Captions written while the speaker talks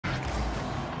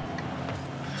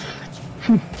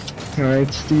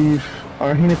Alright, Steve.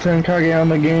 Our Hinata Kage on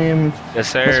the game. Yes,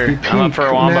 sir. Must be I'm up for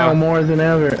a wombo. now more than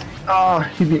ever. Ah,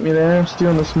 he beat me there. I'm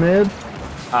stealing this mid.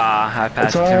 I It's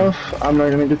passed it to him. off. I'm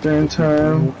not gonna get there in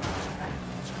time.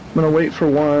 I'm gonna wait for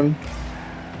one.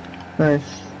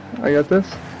 Nice. I got this?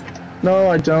 No,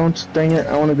 I don't. Dang it.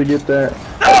 I wanted to get that.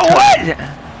 No,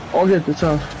 what? All good. It's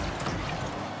off.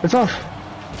 It's off.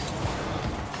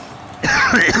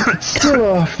 It's still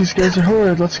off. These guys are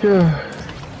horrid. Let's go.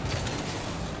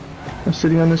 I'm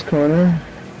sitting on this corner.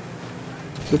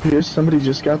 It appears somebody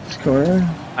just got this corner.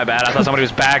 My bad. I thought somebody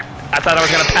was back. I thought I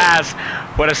was gonna pass.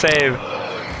 What a save.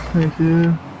 Thank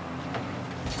you.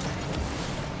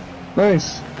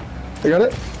 Nice. I got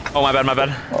it. Oh, my bad, my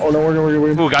bad. Oh no, we're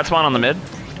good. Ooh, got spawn on the mid.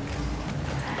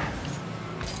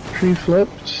 Tree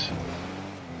flipped.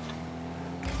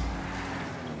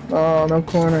 Oh, no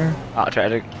corner. Oh,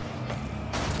 tragic.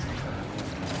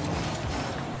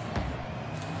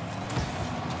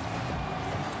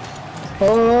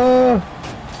 Oh!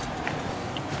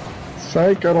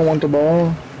 Psych, I don't want the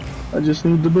ball. I just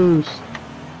need the boost.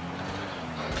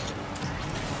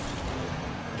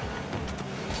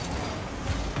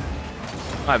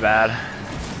 My bad.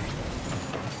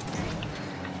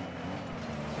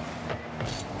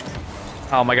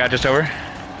 Oh my god, just over.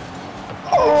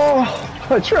 Oh!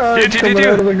 I tried Dude, coming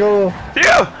out of the goal.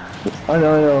 You! I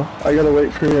know. I gotta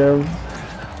wait for him.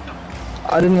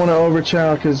 I didn't want to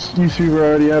overchow because you three were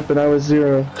already up and I was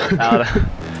 0.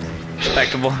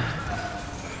 Respectable.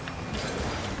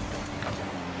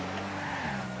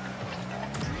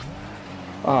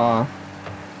 Aw.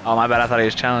 Oh my bad, I thought he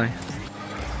was challenging.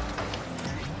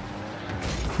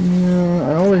 Yeah,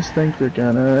 I always think they're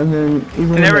gonna, and then even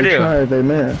when never they do. try, they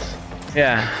miss.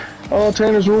 Yeah. Oh,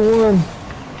 Tanner's rule 1.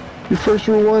 Your first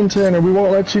rule 1, Tanner. We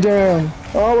won't let you down.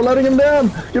 Oh, we're letting him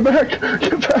down. Get back.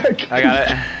 Get back. I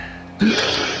got it.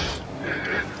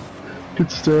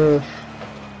 Good stuff.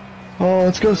 Oh,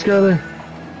 let's go, Skyler.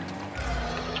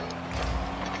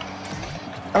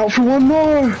 Out for one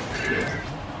more.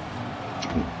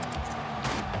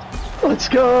 Let's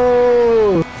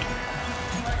go.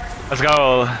 Let's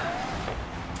go.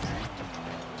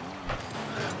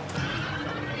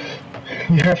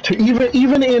 You have to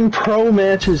even in pro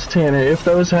matches, Tanner. If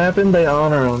those happen, they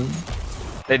honor them.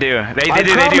 They do. They do. I I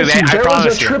promise promise you. you. There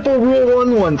was a triple rule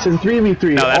 1 once in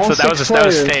 3v3. No, All that was six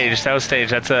players. staged. That was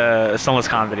staged. That's a Sunless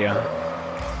Con video.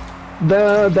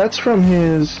 That's from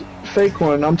his fake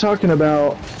one. I'm talking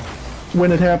about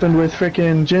when it happened with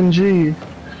frickin' Gen G.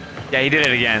 Yeah, he did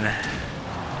it again.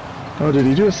 Oh, did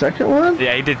he do a second one?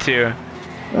 Yeah, he did too.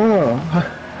 Oh,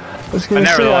 I was gonna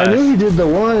say, I knew he did the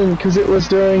one because it was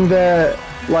during that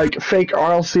like fake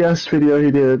RLCS video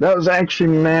he did. That was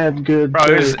actually mad good. Bro,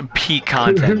 it was peak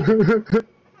content.